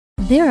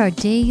There are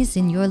days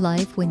in your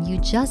life when you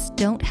just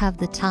don't have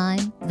the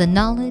time, the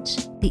knowledge,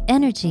 the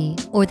energy,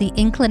 or the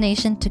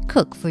inclination to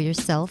cook for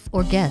yourself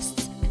or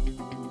guests.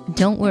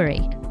 Don't worry,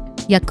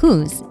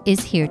 Yakuz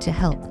is here to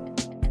help.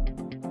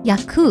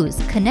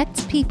 Yakuz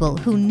connects people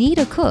who need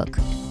a cook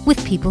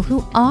with people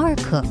who are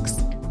cooks.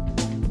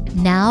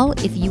 Now,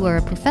 if you are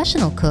a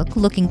professional cook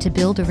looking to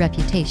build a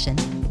reputation,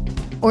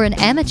 or an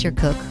amateur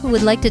cook who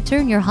would like to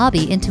turn your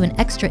hobby into an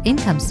extra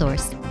income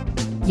source,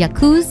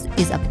 Yakuz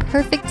is a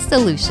perfect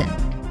solution.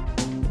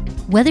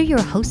 Whether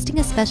you're hosting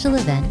a special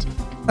event,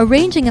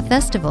 arranging a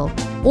festival,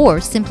 or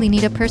simply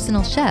need a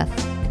personal chef,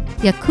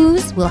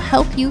 Yakuz will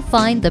help you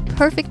find the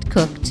perfect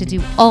cook to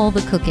do all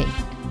the cooking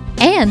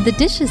and the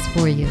dishes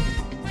for you.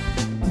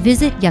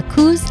 Visit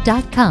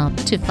yakuz.com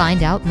to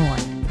find out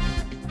more.